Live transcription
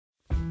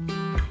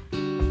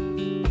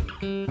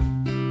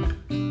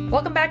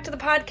Welcome back to the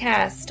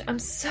podcast. I'm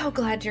so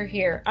glad you're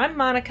here. I'm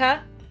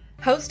Monica,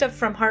 host of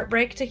From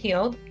Heartbreak to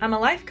Healed. I'm a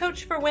life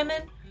coach for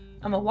women.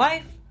 I'm a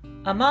wife,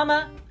 a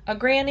mama, a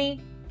granny,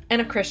 and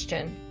a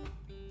Christian.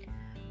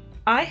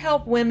 I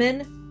help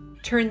women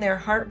turn their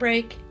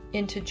heartbreak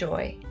into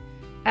joy.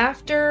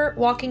 After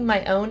walking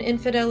my own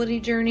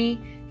infidelity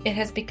journey, it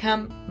has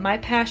become my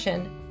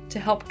passion to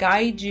help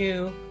guide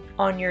you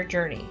on your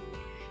journey.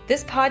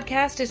 This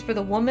podcast is for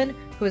the woman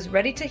who is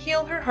ready to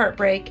heal her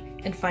heartbreak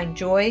and find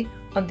joy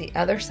on the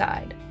other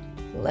side.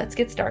 Let's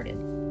get started.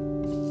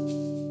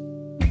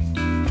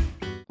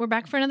 We're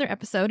back for another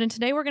episode, and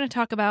today we're going to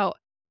talk about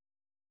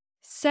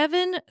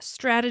 7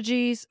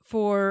 strategies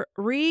for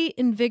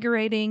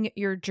reinvigorating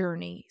your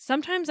journey.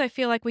 Sometimes I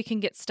feel like we can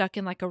get stuck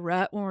in like a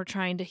rut when we're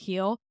trying to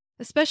heal,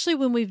 especially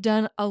when we've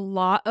done a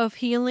lot of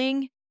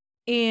healing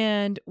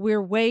and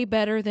we're way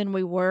better than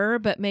we were,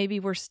 but maybe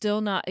we're still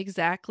not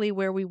exactly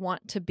where we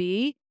want to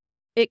be.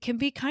 It can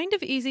be kind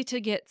of easy to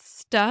get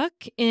stuck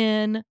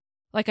in,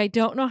 like, I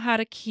don't know how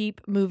to keep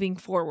moving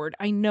forward.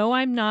 I know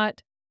I'm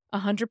not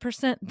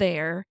 100%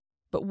 there,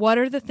 but what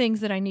are the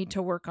things that I need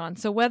to work on?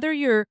 So whether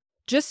you're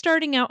just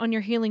starting out on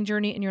your healing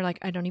journey and you're like,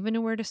 I don't even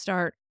know where to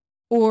start,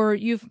 or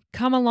you've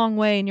come a long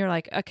way and you're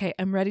like, okay,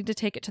 I'm ready to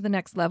take it to the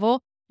next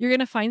level, you're going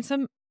to find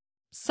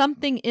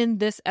something in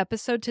this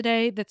episode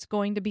today that's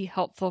going to be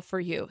helpful for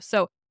you.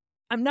 So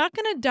I'm not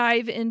going to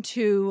dive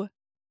into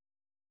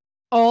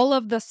all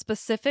of the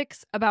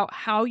specifics about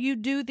how you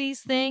do these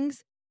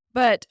things,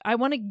 but I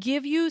want to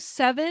give you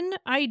 7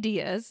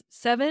 ideas,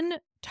 7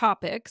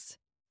 topics,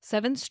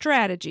 7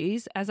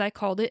 strategies, as I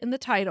called it in the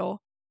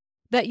title,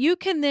 that you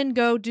can then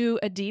go do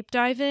a deep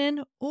dive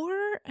in, or,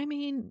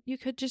 you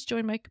could just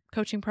join my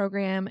coaching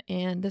program,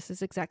 and this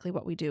is exactly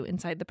what we do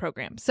inside the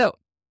program. So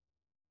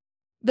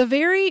the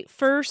very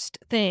first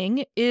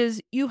thing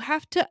is you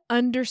have to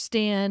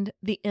understand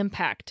the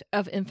impact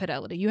of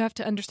infidelity. You have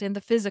to understand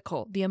the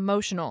physical, the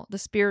emotional, the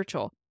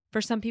spiritual,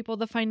 for some people,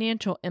 the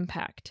financial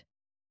impact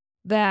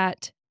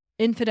that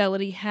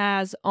infidelity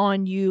has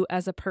on you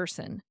as a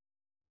person.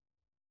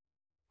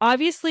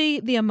 Obviously,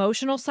 the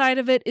emotional side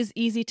of it is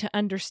easy to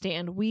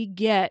understand. We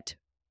get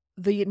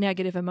the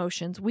negative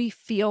emotions. We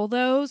feel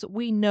those.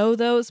 We know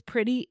those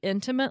pretty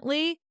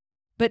intimately,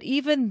 but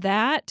even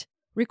that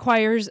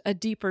requires a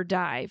deeper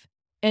dive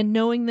and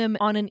knowing them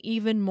on an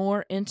even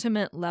more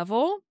intimate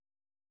level.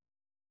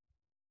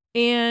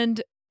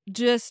 And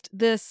just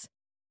this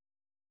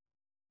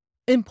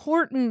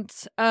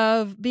importance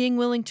of being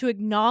willing to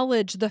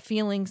acknowledge the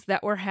feelings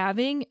that we're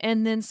having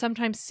and then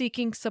sometimes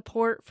seeking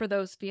support for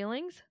those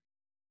feelings.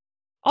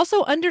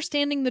 Also,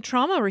 understanding the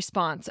trauma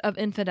response of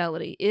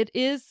infidelity.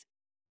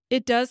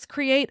 It does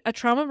create a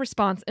trauma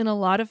response in a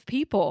lot of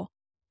people.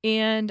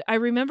 And I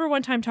remember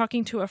one time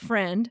talking to a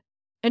friend,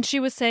 and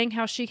she was saying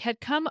how she had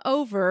come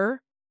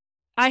over.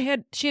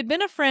 She had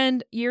been a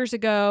friend years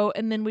ago,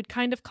 and then we'd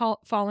kind of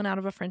fallen out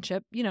of a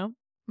friendship. You know,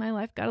 my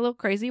life got a little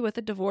crazy with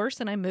a divorce,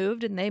 and I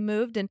moved, and they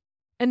moved, and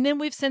then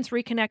we've since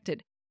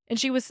reconnected. And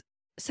she was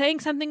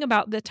saying something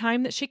about the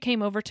time that she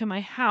came over to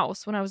my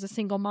house when I was a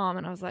single mom,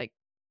 and I was like,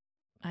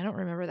 I don't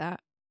remember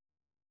that.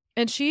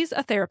 And she's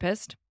a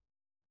therapist,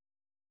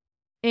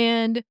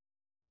 and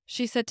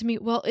she said to me,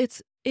 "Well,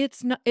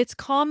 it's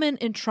common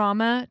in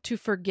trauma to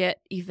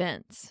forget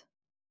events."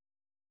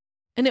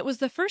 And it was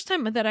the first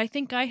time that I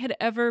think I had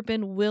ever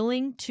been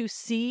willing to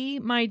see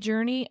my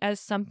journey as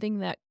something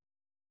that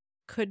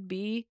could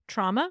be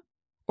trauma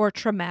or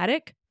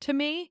traumatic to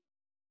me.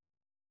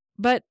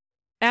 But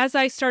as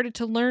I started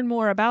to learn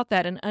more about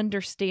that and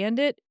understand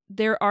it,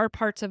 there are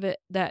parts of it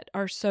that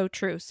are so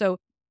true. So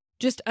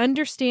just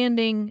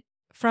understanding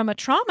from a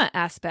trauma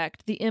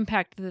aspect the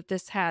impact that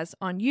this has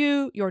on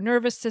you, your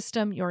nervous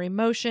system, your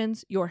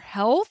emotions, your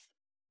health,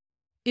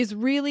 is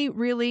really,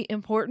 really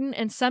important.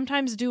 And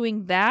sometimes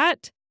doing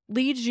that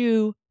leads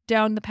you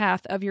down the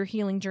path of your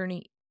healing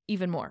journey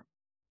even more.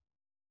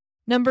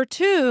 Number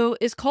 2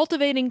 is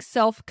cultivating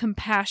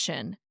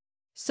self-compassion.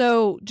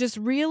 So just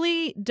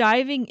really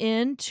diving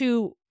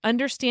into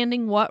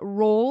understanding what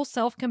role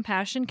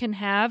self-compassion can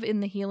have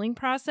in the healing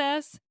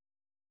process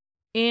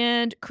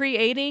and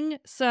creating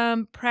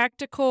some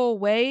practical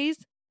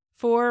ways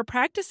for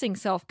practicing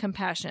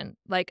self-compassion,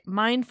 like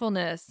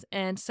mindfulness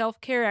and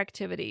self-care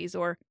activities,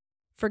 or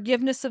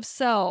forgiveness of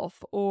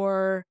self,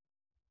 or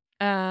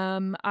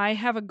I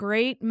have a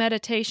great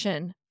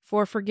meditation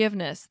for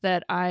forgiveness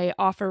that I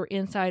offer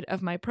inside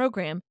of my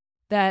program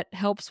that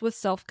helps with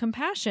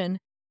self-compassion.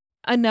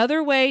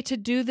 Another way to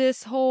do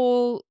this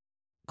whole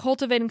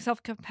cultivating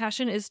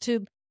self-compassion is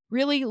to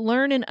really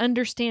learn and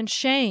understand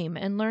shame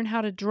and learn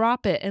how to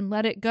drop it and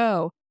let it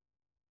go.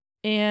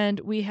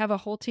 And we have a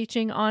whole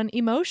teaching on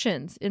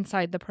emotions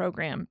inside the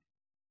program.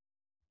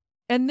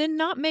 And then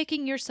not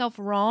making yourself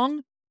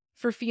wrong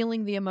for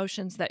feeling the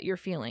emotions that you're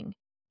feeling,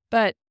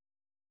 but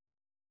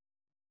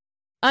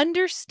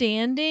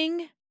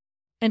understanding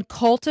and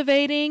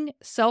cultivating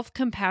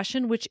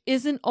self-compassion, which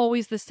isn't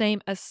always the same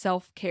as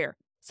self-care.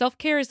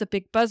 Self-care is a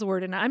big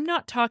buzzword, and I'm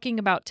not talking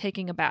about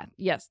taking a bath.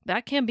 Yes,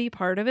 that can be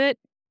part of it,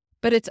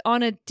 but it's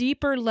on a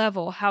deeper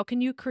level. How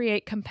can you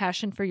create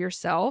compassion for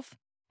yourself?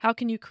 How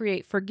can you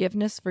create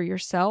forgiveness for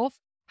yourself?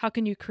 How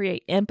can you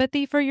create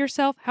empathy for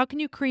yourself? How can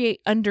you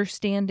create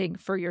understanding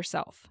for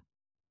yourself?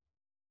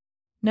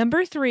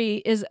 Number 3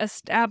 is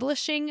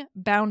establishing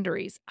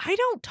boundaries. I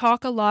don't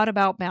talk a lot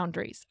about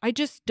boundaries. I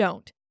just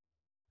don't.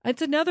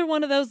 It's another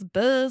one of those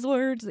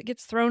buzzwords that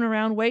gets thrown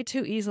around way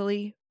too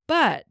easily,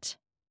 but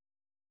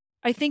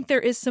I think there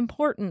is some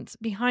importance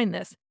behind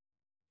this.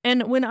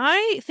 And when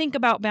I think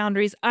about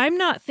boundaries, I'm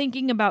not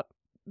thinking about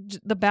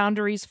the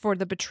boundaries for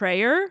the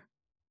betrayer,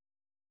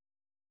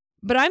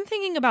 but I'm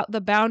thinking about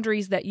the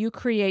boundaries that you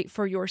create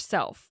for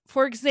yourself.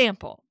 For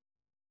example,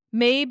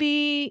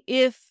 maybe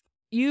if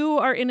you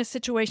are in a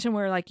situation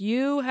where like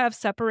you have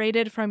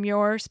separated from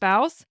your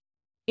spouse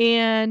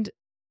and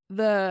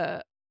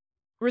the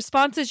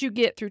responses you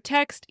get through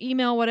text,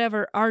 email,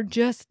 whatever are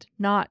just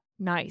not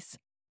nice,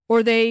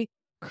 or they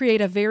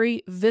create a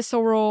very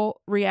visceral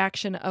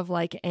reaction of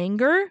like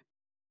anger,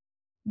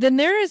 then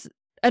there is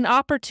an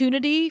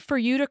opportunity for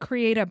you to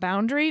create a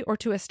boundary or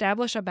to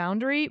establish a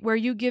boundary where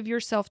you give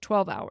yourself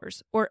 12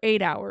 hours or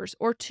 8 hours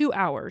or 2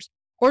 hours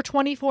or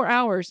 24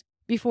 hours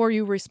before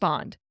you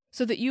respond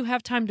so that you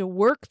have time to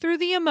work through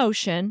the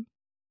emotion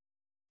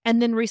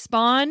and then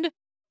respond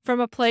from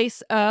a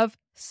place of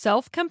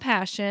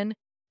self-compassion,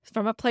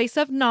 from a place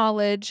of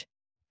knowledge,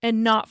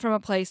 and not from a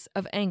place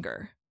of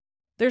anger.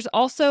 There's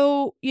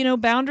also,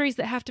 boundaries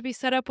that have to be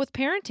set up with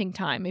parenting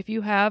time. If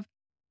you have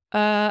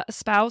a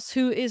spouse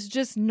who is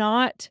just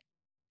not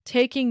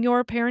taking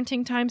your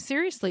parenting time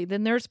seriously,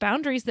 then there's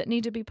boundaries that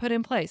need to be put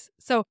in place.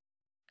 So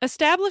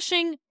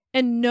establishing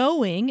and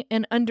knowing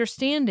and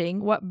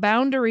understanding what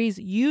boundaries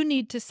you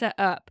need to set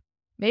up.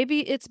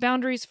 Maybe it's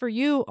boundaries for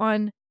you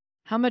on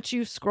how much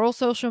you scroll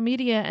social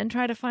media and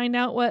try to find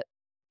out what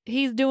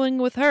he's doing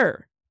with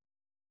her.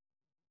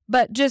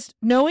 But just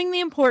knowing the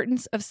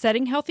importance of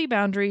setting healthy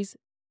boundaries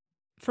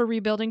for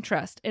rebuilding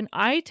trust. And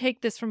I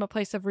take this from a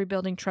place of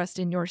rebuilding trust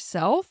in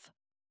yourself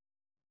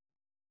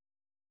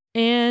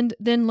and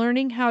then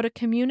learning how to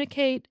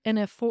communicate and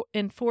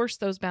enforce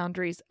those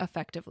boundaries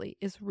effectively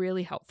is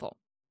really helpful.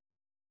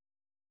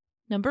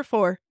 Number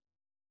 4,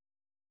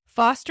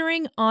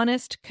 fostering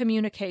honest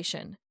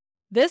communication.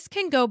 This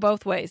can go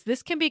both ways.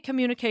 This can be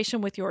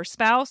communication with your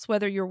spouse,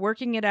 whether you're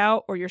working it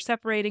out or you're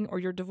separating or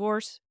you're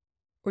divorced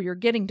or you're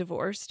getting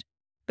divorced.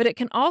 But it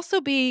can also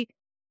be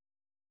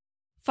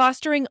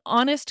fostering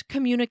honest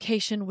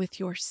communication with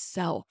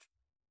yourself.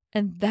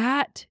 And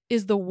that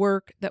is the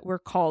work that we're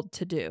called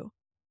to do.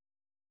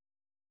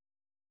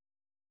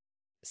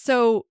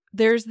 So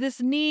there's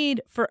this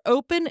need for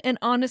open and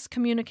honest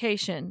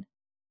communication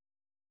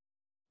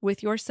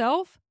with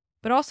yourself,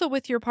 but also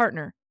with your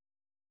partner.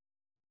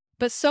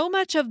 But so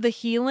much of the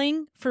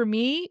healing, for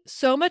me,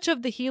 so much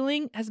of the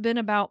healing has been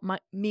about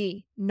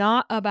me,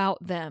 not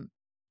about them.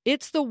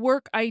 It's the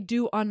work I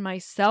do on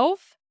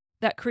myself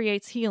that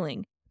creates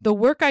healing. The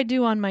work I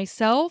do on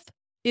myself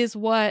is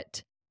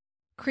what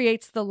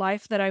creates the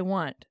life that I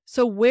want.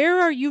 So where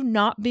are you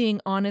not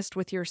being honest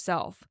with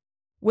yourself?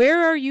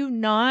 Where are you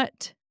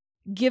not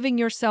giving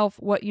yourself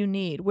what you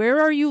need? Where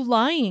are you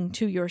lying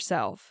to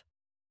yourself?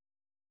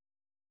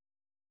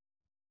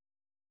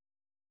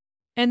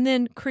 And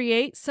then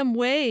create some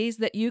ways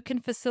that you can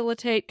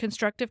facilitate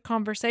constructive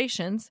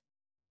conversations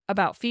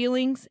about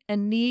feelings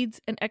and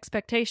needs and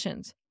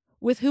expectations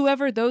with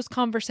whoever those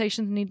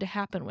conversations need to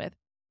happen with.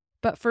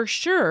 But for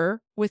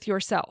sure, with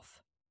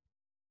yourself.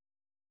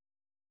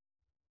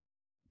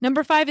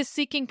 Number 5 is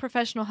seeking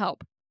professional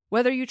help.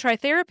 Whether you try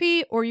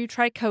therapy or you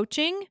try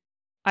coaching,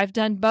 I've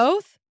done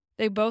both.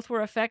 They both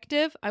were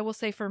effective. I will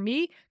say for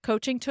me,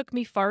 coaching took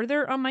me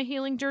farther on my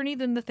healing journey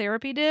than the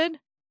therapy did.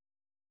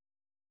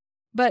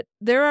 But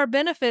there are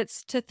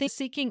benefits to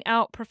seeking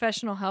out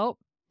professional help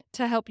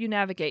to help you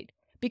navigate,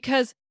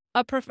 because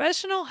a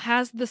professional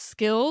has the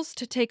skills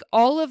to take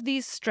all of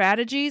these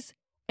strategies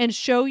and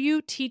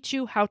teach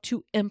you how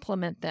to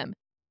implement them.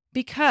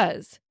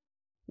 Because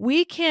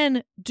we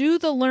can do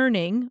the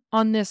learning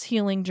on this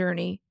healing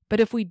journey, but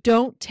if we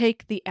don't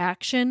take the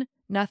action,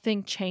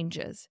 nothing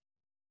changes.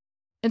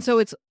 And so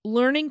it's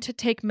learning to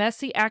take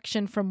messy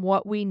action from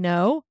what we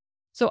know.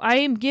 So I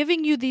am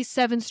giving you these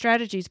 7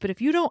 strategies, but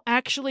if you don't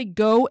actually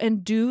go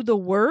and do the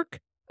work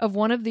of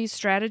one of these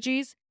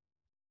strategies,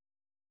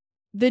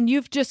 then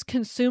you've just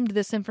consumed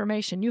this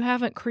information. You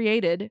haven't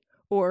created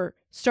or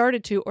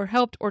started to or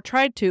helped or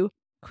tried to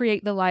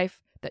create the life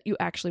that you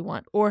actually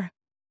want, or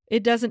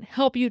it doesn't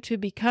help you to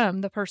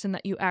become the person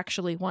that you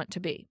actually want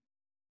to be.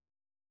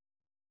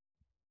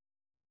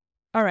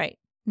 All right,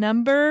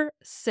 number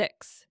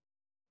 6,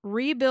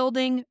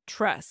 rebuilding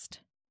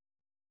trust.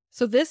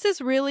 So this is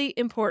really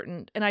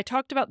important, and I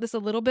talked about this a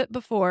little bit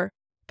before,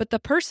 but the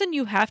person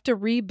you have to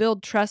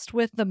rebuild trust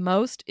with the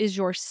most is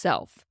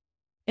yourself.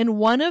 And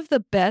one of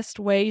the best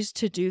ways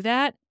to do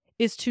that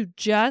is to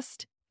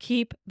just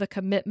keep the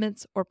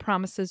commitments or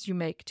promises you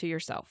make to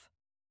yourself.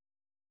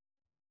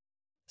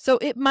 So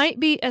it might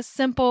be as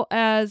simple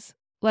as,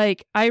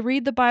 like, I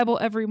read the Bible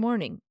every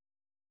morning.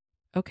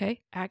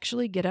 Okay,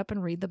 actually get up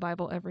and read the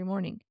Bible every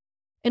morning.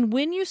 And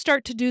when you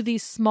start to do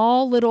these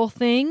small little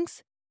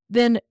things,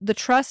 then the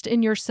trust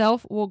in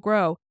yourself will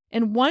grow.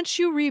 And once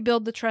you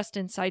rebuild the trust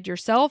inside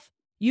yourself,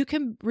 you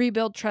can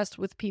rebuild trust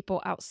with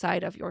people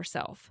outside of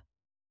yourself.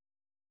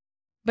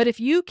 But if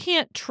you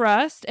can't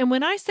trust, and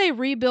when I say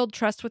rebuild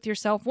trust with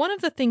yourself, one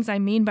of the things I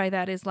mean by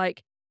that is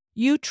like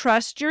you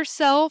trust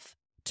yourself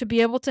to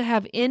be able to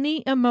have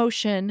any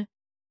emotion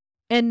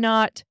and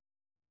not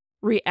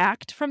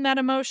react from that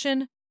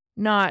emotion,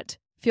 not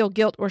feel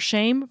guilt or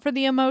shame for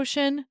the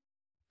emotion.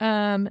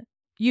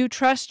 You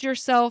trust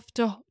yourself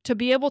to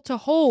be able to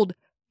hold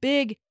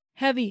big,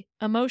 heavy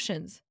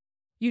emotions.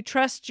 You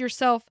trust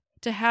yourself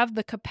to have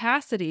the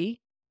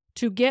capacity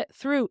to get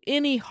through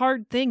any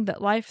hard thing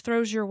that life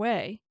throws your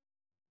way.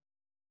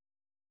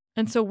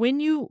 And so when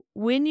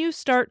you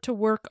start to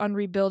work on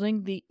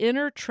rebuilding the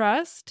inner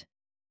trust,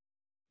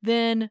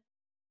 then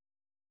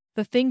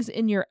the things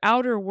in your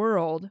outer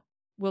world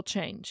will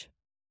change.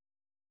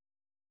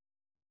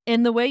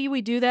 And the way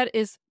we do that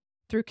is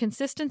through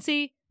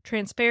consistency,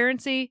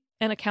 transparency,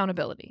 and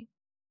accountability.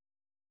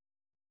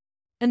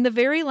 And the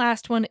very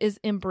last one is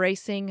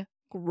embracing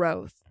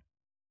growth.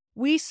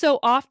 We so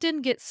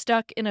often get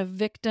stuck in a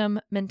victim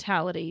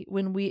mentality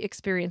when we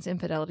experience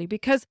infidelity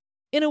because,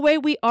 in a way,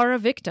 we are a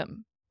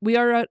victim. We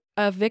are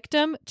a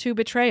victim to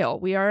betrayal.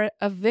 We are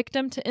a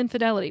victim to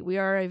infidelity. We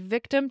are a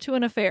victim to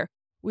an affair.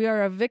 We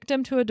are a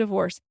victim to a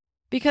divorce.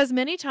 Because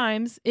many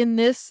times in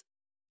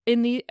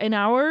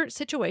our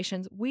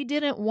situations, we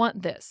didn't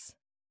want this.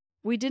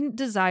 We didn't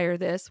desire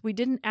this. We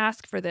didn't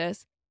ask for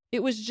this.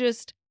 It was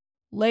just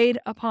laid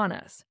upon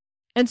us.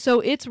 And so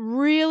it's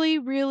really,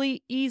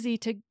 really easy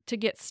to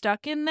get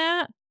stuck in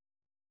that.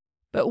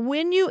 But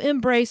when you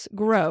embrace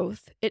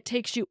growth, it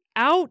takes you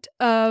out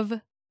of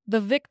the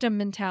victim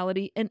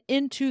mentality and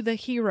into the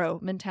hero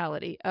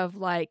mentality of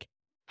like,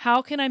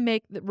 how can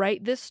I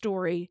write this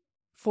story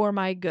for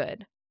my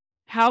good?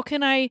 How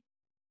can I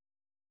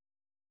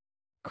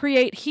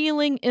create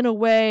healing in a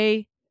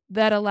way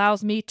that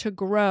allows me to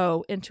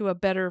grow into a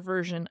better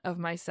version of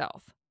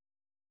myself?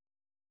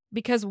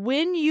 Because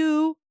when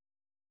you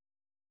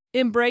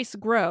embrace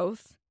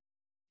growth,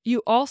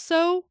 you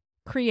also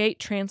create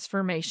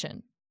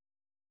transformation.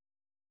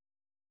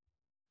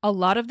 A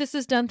lot of this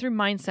is done through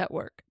mindset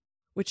work,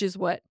 which is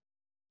what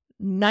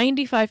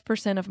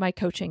 95% of my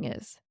coaching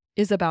is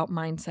about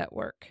mindset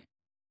work.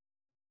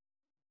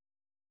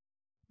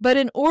 But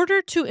in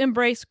order to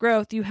embrace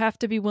growth, you have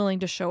to be willing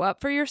to show up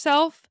for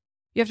yourself.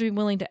 You have to be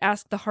willing to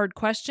ask the hard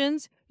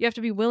questions. You have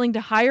to be willing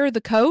to hire the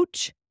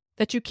coach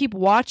that you keep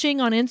watching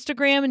on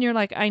Instagram and you're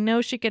like, I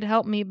know she could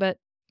help me, but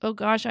oh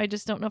gosh, I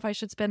just don't know if I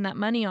should spend that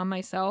money on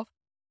myself.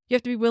 You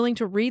have to be willing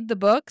to read the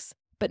books,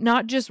 but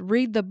not just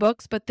read the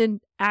books, but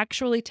then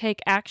actually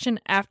take action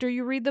after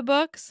you read the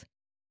books.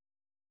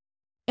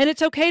 And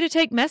it's okay to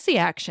take messy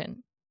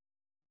action.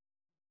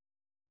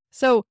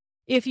 So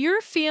if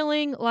you're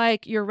feeling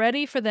like you're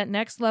ready for that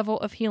next level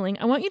of healing,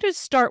 I want you to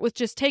start with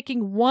just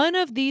taking one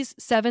of these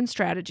 7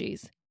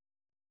 strategies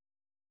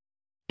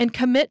and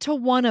commit to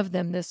one of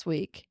them this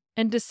week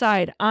and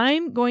decide,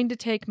 I'm going to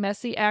take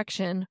messy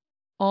action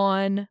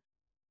on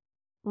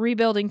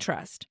rebuilding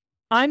trust.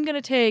 I'm going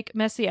to take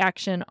messy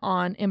action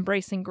on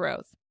embracing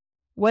growth.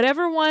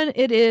 Whatever one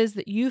it is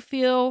that you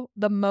feel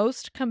the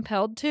most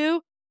compelled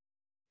to,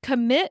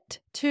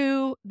 commit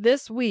to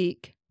this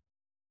week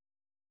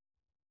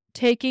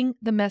taking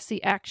the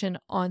messy action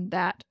on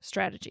that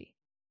strategy.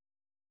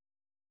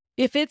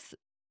 If it's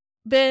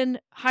been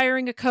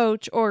hiring a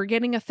coach or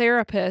getting a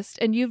therapist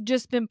and you've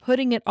just been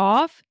putting it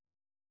off,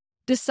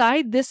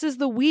 decide this is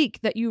the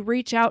week that you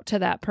reach out to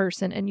that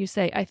person and you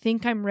say, I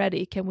think I'm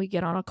ready. Can we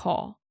get on a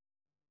call?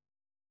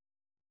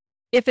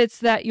 If it's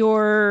that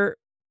your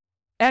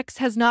ex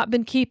has not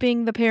been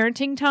keeping the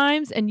parenting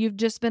times and you've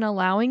just been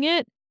allowing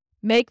it,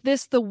 make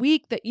this the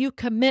week that you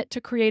commit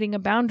to creating a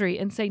boundary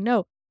and say,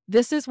 no,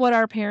 this is what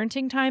our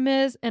parenting time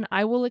is, and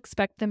I will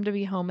expect them to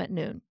be home at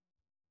noon.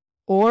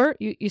 Or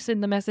you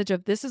send the message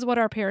of, this is what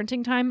our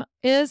parenting time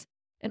is,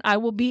 and I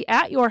will be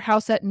at your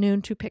house at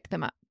noon to pick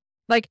them up.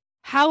 Like,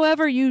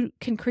 however you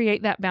can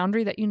create that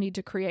boundary that you need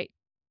to create.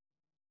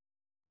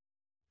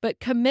 But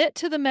commit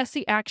to the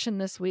messy action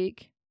this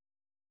week.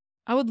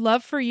 I would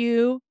love for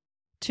you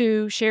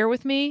to share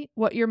with me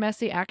what your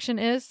messy action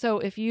is. So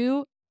if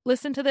you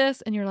listen to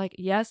this and you're like,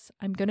 yes,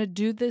 I'm going to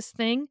do this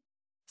thing,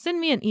 send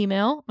me an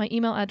email. My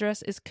email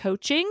address is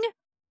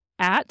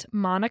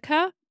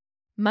coaching@monicamundell,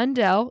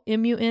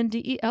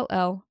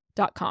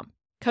 MUNDELL.com.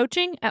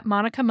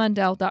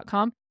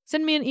 Coaching@monicamundell.com.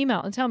 Send me an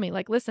email and tell me,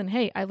 like, listen,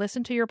 hey, I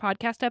listened to your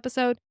podcast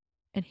episode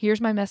and here's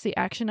my messy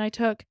action I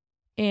took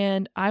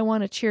and I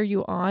want to cheer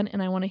you on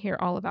and I want to hear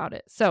all about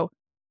it. So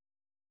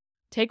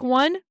take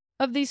one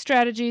of these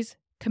strategies,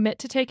 commit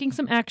to taking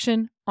some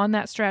action on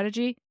that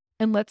strategy,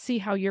 and let's see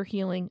how your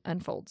healing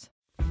unfolds.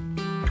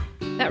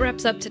 That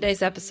wraps up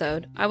today's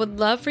episode. I would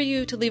love for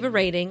you to leave a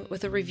rating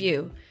with a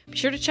review. Be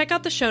sure to check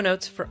out the show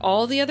notes for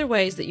all the other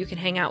ways that you can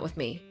hang out with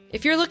me.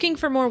 If you're looking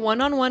for more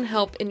one-on-one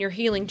help in your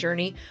healing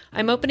journey,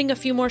 I'm opening a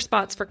few more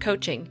spots for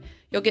coaching.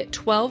 You'll get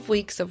 12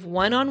 weeks of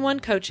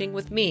one-on-one coaching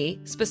with me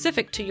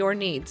specific to your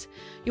needs.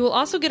 You will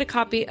also get a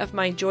copy of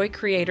my Joy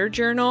Creator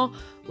Journal,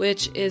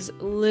 which is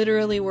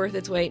literally worth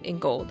its weight in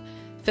gold.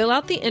 Fill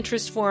out the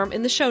interest form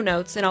in the show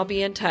notes and I'll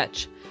be in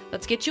touch.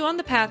 Let's get you on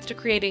the path to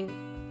creating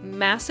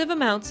massive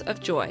amounts of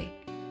joy.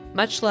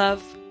 Much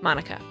love,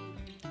 Monica.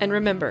 And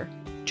remember,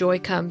 joy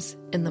comes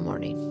in the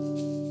morning.